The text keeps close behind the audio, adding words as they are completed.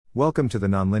Welcome to the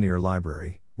Nonlinear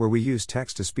Library, where we use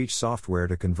text-to-speech software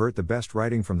to convert the best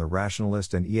writing from the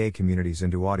Rationalist and EA communities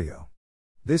into audio.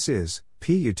 This is,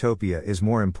 P Utopia is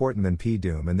more important than P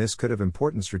Doom and this could have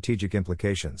important strategic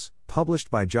implications,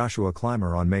 published by Joshua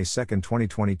Clymer on May 2,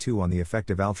 2022 on the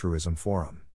Effective Altruism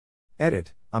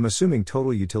Forum.Edit. I'm assuming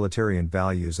total utilitarian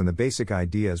values and the basic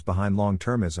ideas behind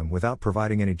longtermism without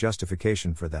providing any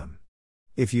justification for them.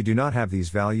 If you do not have these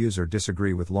values or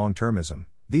disagree with longtermism,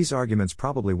 these arguments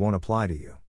probably won't apply to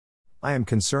you. I am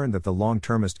concerned that the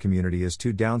long-termist community is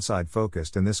too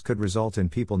downside-focused and this could result in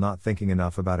people not thinking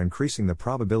enough about increasing the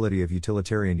probability of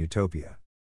utilitarian utopia.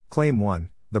 Claim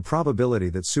 1, the probability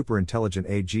that superintelligent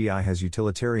AGI has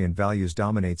utilitarian values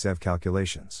dominates EV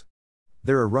calculations.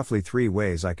 There are roughly 3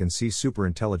 ways I can see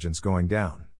superintelligence going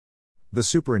down. The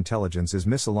superintelligence is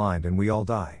misaligned and we all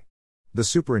die. The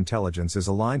superintelligence is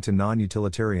aligned to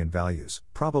non-utilitarian values,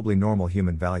 probably normal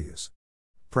human values.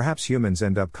 Perhaps humans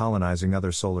end up colonizing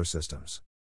other solar systems.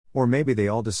 Or maybe they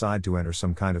all decide to enter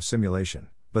some kind of simulation,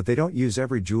 but they don't use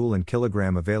every joule and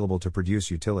kilogram available to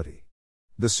produce utility.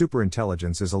 The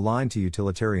superintelligence is aligned to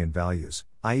utilitarian values,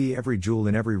 i.e. every joule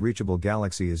in every reachable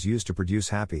galaxy is used to produce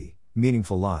happy,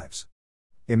 meaningful lives.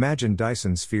 Imagine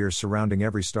Dyson spheres surrounding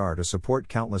every star to support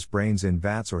countless brains in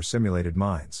vats or simulated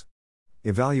minds.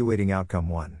 Evaluating outcome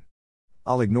 1.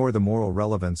 I'll ignore the moral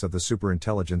relevance of the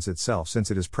superintelligence itself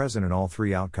since it is present in all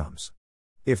 3 outcomes.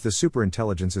 If the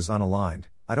superintelligence is unaligned,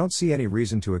 I don't see any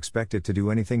reason to expect it to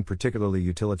do anything particularly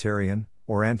utilitarian,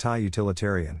 or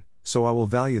anti-utilitarian, so I will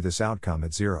value this outcome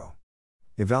at 0.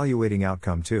 Evaluating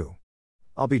outcome 2.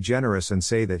 I'll be generous and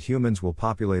say that humans will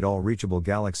populate all reachable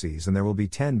galaxies and there will be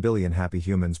 10 billion happy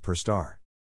humans per star.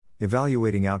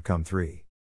 Evaluating outcome 3.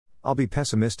 I'll be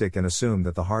pessimistic and assume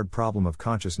that the hard problem of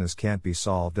consciousness can't be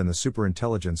solved and the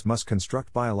superintelligence must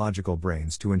construct biological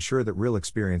brains to ensure that real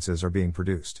experiences are being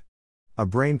produced. A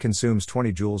brain consumes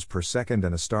 20 joules per second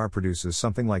and a star produces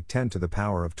something like 10 to the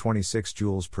power of 26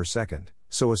 joules per second,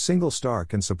 so a single star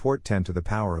can support 10 to the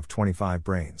power of 25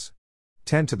 brains.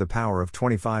 10 to the power of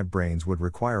 25 brains would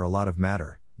require a lot of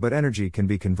matter, but energy can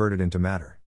be converted into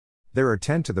matter. There are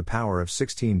 10 to the power of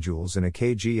 16 joules in a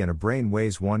kg and a brain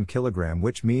weighs 1 kilogram,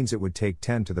 which means it would take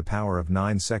 10 to the power of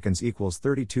 9 seconds equals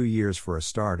 32 years for a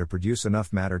star to produce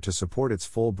enough matter to support its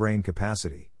full brain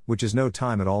capacity, which is no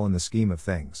time at all in the scheme of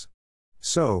things.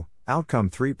 So, outcome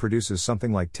 3 produces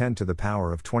something like 10 to the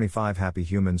power of 25 happy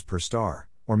humans per star,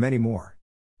 or many more.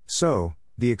 So,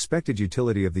 the expected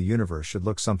utility of the universe should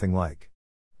look something like.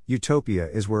 Utopia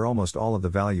is where almost all of the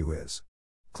value is.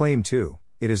 Claim 2.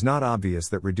 It is not obvious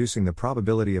that reducing the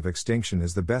probability of extinction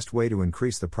is the best way to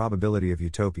increase the probability of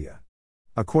utopia.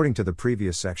 According to the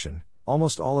previous section,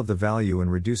 almost all of the value in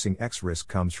reducing X risk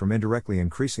comes from indirectly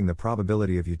increasing the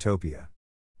probability of utopia.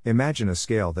 Imagine a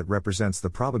scale that represents the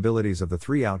probabilities of the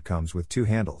 3 outcomes with 2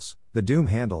 handles, the doom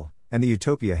handle, and the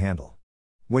utopia handle.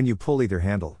 When you pull either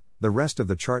handle, the rest of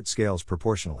the chart scales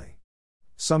proportionally.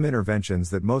 Some interventions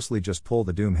that mostly just pull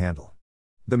the doom handle.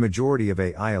 The majority of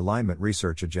AI alignment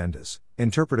research agendas,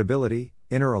 interpretability,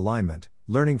 inner alignment,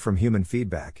 learning from human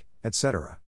feedback,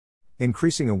 etc.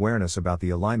 Increasing awareness about the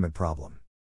alignment problem.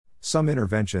 Some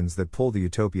interventions that pull the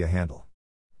utopia handle.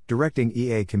 Directing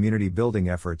EA community building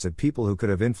efforts at people who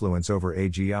could have influence over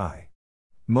AGI.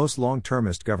 Most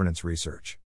long-termist governance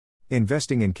research.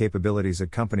 Investing in capabilities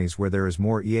at companies where there is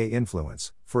more EA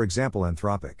influence, for example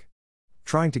Anthropic.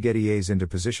 Trying to get EAs into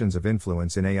positions of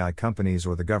influence in AI companies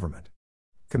or the government.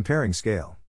 Comparing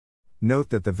scale. Note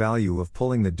that the value of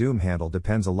pulling the doom handle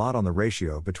depends a lot on the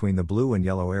ratio between the blue and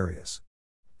yellow areas.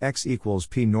 X equals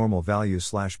P normal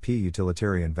values / P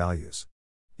utilitarian values.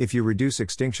 If you reduce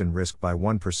extinction risk by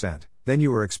 1%, then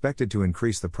you are expected to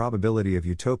increase the probability of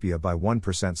utopia by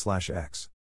 1% / X.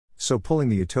 So pulling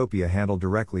the utopia handle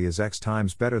directly is X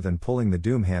times better than pulling the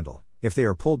doom handle, if they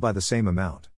are pulled by the same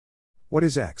amount. What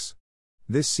is X?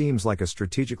 This seems like a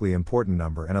strategically important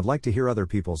number and I'd like to hear other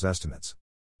people's estimates.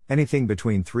 Anything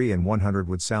between 3 and 100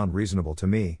 would sound reasonable to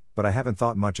me, but I haven't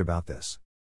thought much about this.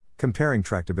 Comparing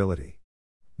tractability.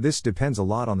 This depends a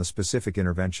lot on the specific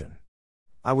intervention.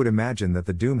 I would imagine that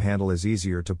the doom handle is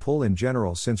easier to pull in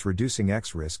general since reducing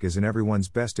X risk is in everyone's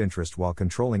best interest while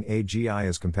controlling AGI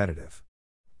is competitive.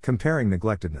 Comparing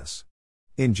neglectedness.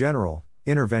 In general,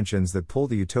 interventions that pull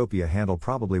the utopia handle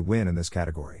probably win in this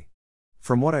category.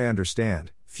 From what I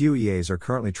understand, few EAs are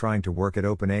currently trying to work at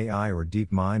OpenAI or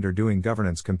DeepMind or doing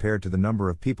governance compared to the number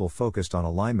of people focused on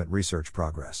alignment research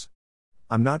progress.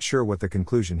 I'm not sure what the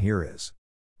conclusion here is.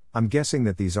 I'm guessing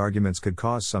that these arguments could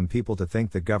cause some people to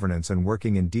think that governance and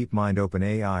working in DeepMind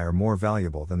OpenAI are more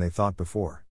valuable than they thought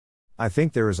before. I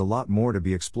think there is a lot more to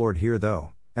be explored here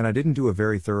though, and I didn't do a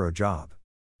very thorough job.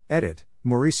 Edit.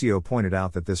 Mauricio pointed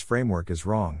out that this framework is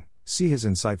wrong. See his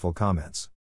insightful comments.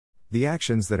 The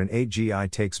actions that an AGI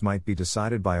takes might be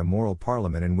decided by a moral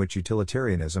parliament in which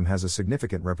utilitarianism has a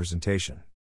significant representation.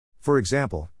 For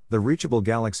example, the reachable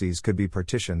galaxies could be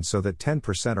partitioned so that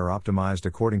 10% are optimized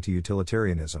according to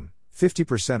utilitarianism,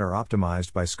 50% are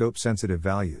optimized by scope-sensitive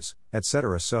values,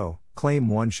 etc. So, Claim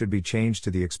 1 should be changed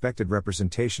to the expected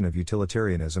representation of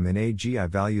utilitarianism in AGI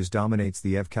values dominates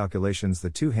the EV calculations. The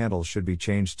two handles should be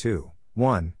changed to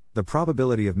 1. The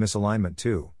probability of misalignment.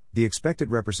 2. The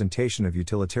expected representation of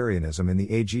utilitarianism in the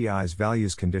AGI's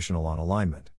values conditional on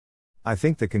alignment. I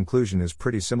think the conclusion is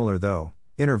pretty similar though.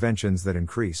 Interventions that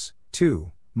increase,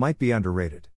 2, might be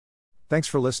underrated. Thanks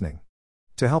for listening.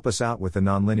 To help us out with the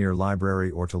Nonlinear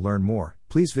Library or to learn more,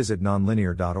 please visit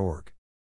nonlinear.org.